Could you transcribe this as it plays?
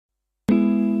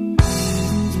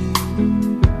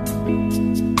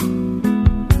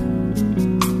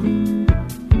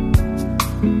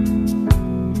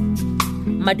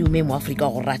madume mo Afrika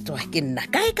go ratwa ke nna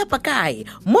kae kapa kae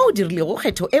mo o dirile go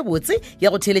kgetho e botse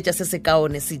ya go theletša se se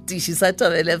kaone setiši sa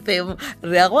Thobela FM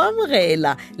re a go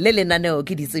amogela le lenaneo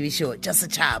ke ditsebišo tša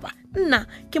setšhaba nna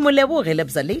ke moleboge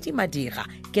lebza Lady Madira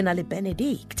ke na le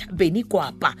Benedict Beni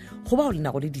Kwapa go ba o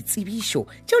lena go le ditsebišo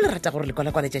tšeo le rata gore le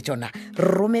kwala-kwaletša tšona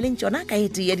romeleng tšona ka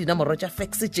ete ya dinamoro tša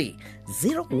fax tše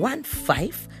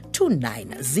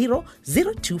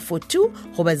 015-290-0242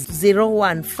 goba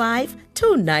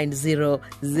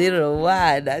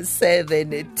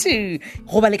 015-290-0172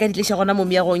 goba le ka ditliša gona mo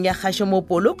meagong ya kgašo mo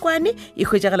Polokwane e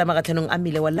hwetšagela magatlhanong a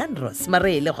mmele wa Landros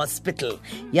Marele Hospital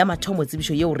ya mathomo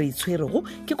tsebišo yeo re itshwerego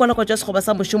ke kwalakwatša sekgoba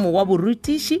sa mošomo wa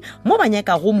borutiši mo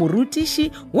banyakago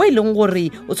morutiši wo e leng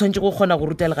gore o tshwanetse go kgona go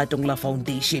ruta legatong la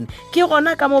foundation ke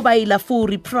gona ka mo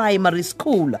Bailafuri Primary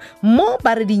School mo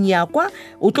ba re dinyakwa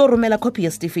o tlo romela copy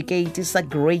ya certificate sa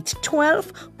grade 12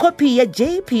 copy ya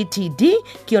JPTD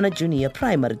ke yona junior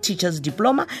primary teachers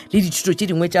diploma le dithuto tše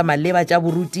dingwe tša maleba tša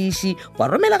borutiši wa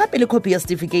romela gape le copy ya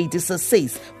certificate sa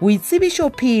SACE boitsebišo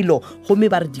phelo gomme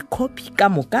ba re di-copy ka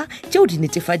moka tšeo di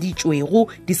netefaditšwego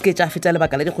di seke tša feta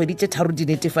lebaka la dikgwedi tše tharo di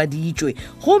netefaditšwe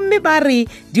gomme ba re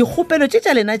dikgopelo tše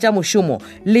tša lena tša mošomo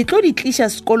le tlo di tliša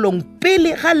sekolong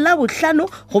pele ga Labohlano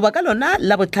goba ka lona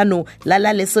Labohlano la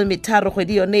 13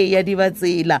 kgwedi yone ya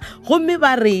dibatsela gomme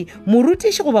ba re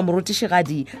morutiši goba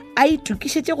morutišigadi a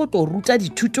itukišetše go tlo ruta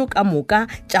dithuto ka moka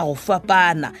tša go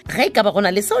fapana ge ka ba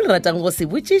gona le seo le ratang go se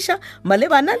botšiša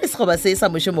malebana le sekgoba se sa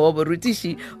mošomo wa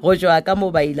borutiši go tšwa ka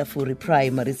mo Bailafuri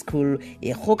Primary School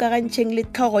e kgokagantšheng le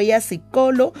tlhogo ya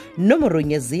sekolo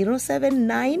nomorong ya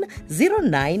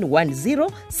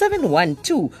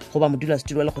 079-0910-712 goba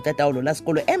modulasetulo wa lekgotlataolo la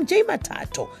sekolo MJ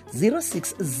Mathato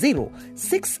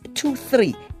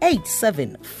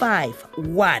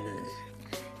 060-623-8751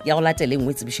 ya go lateleng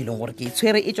mo tsebišileng gore ke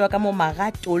itshwere e tšwa ka mo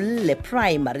Magatolle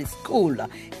Primary School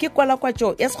ke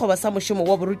kwalakwatšo ya sekgoba sa mošomo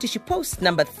wa borutiši post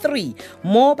number 3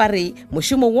 mo ba re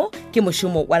mošomo wo ke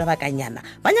mošomo wa lebakanyana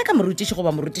ba nyaka morutiši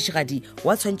goba morutišigadi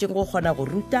wa tshwanetseng go kgona go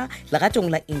ruta legatong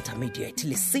la intermediate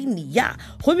le senior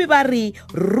gomme ba re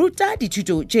ruta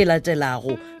dithuto tše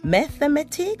latelago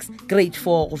mathematics grade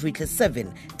 4 go fitlha 7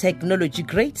 technology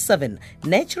grade 7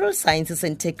 natural sciences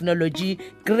and technology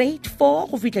grade 4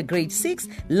 go fitlha grade 6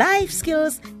 life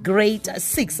skills grade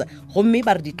 6 gomme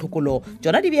ba re ditlhokolo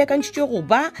tšona di beakantšitšwe go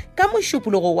ba ka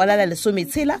mošupologo wa la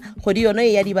 13 kgwedi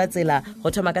yone ya dibatsela go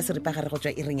thoma ka seripagare go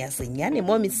tšwa ireng ya senyane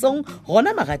mo mesong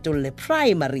gona Magatolle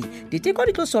Primary diteko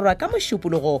di tlo swarwa ka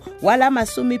mošupologo wa la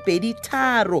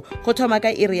 23 go thoma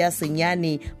ka iri ya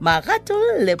senyane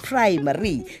Magatolle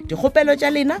Primary dikgopelo tša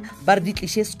lena ba re di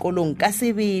tliše sekolong ka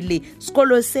sebele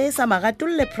sekolo se sa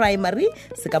Magatolle Primary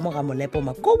se ka moga Molepo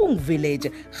Makobong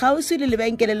Village kgauswi le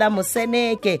lebenkele la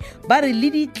Moseneke ba re le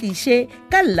di tliše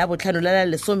ka Labohlano la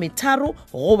 13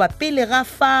 goba pele ga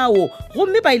fao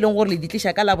gomme ba ileng gore le di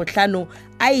tliša ka Labohlano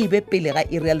a ibe pele ga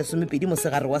iri ya 12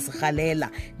 mosegare wa segalela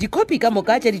dikopi ka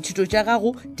moka tša dithuto tša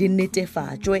gago di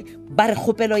netefatšwe ba re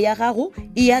kgopelo ya gago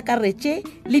e akaretše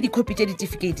le dikopi tša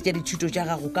certificate tša dithuto tša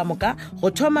gago ka moka go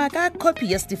thoma ka copy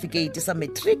ya certificate sa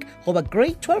matric goba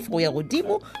grade 12 go ya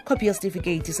godimo copy ya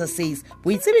certificate sa SACE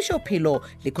boitsebišo phelo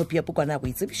le copy ya pukwana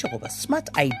boitsebišo goba smart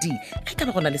ID ge ka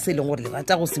ba gona le se leng gore le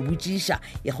rata go se botšiša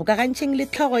e kgokagantšheng le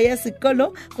tlhogo ya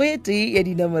sekolo go ye tee ya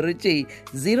dinamoro tše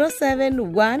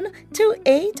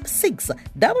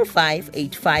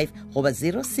 071-286-5585 goba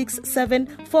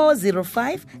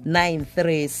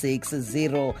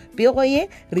 067-405-9360 pego ye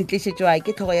re tlišetšwa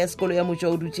ke tlhogo ya sekolo ya motšwa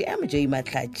o dutše MJ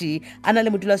Matlatši a na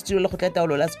le modulasetulo le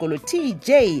lekgotlataolo la sekolo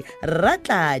TJ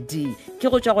Ratladi ke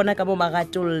go tšwa gona ka mo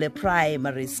Magatolle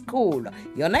Primary School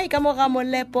yona e ka mo ga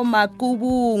Molepo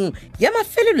Makobong ya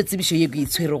mafelelo tsebišo ye ke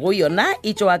itshwerego yona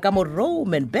e tšwa ka mo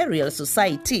Roman Burial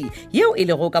Society yeo e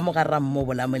lego ka mo ga Rammo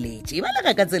Bolamoletši e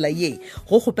balega ka tsela ye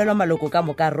go kgopelwa maloko ka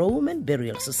moka Roman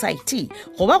Burial Society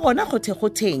go ba gona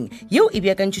kgothekgotheng yeo e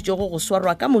beakantšitšwego go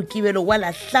swarwa ka mokibelo wa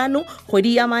 5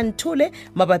 kgwedi ya Manthole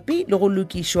mabapi le go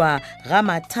lokišwa ga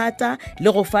mathata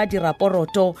le go fa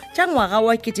diraporoto tša ngwaga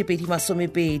wa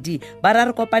 2020 ba ra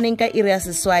re kopaneng ka iri ya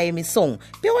seswae mesong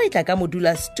pego e tla ka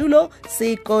modulasetulo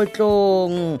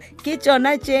sekotlong ke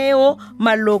tšona tšeo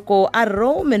maloko a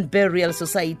Roman Burial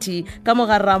Society ka mo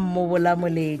ga Rammo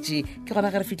Bolamoletši ke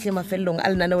gona ge re fitlhe mafelelong a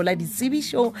lenaneo la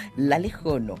ditsebišo la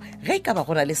lekgono ge ka ba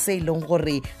gona le se ileng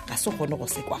gore ga se kgone go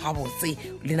sekwa gabotse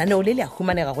lenaneo le le a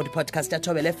humanega go di-podcast ya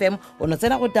Thobela FM o no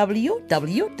tsena go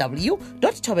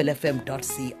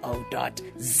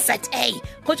www.thobelafm.co.za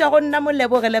go tšwa go nna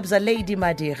moleboge lebza Lady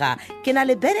Madira ke na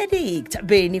le Benedict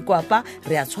Beni Kwapa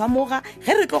re a tshwamoga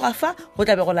ge re tloga fa go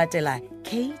tlabe go latela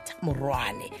Kate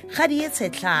Morwane. Ga di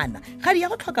tshetlana ga di ya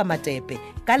go tlhoka matepe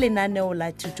ka lenaneo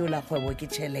la thuto la kgwebo ke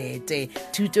tšhelete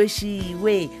thuto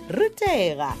šiwe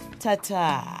rutega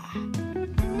thata.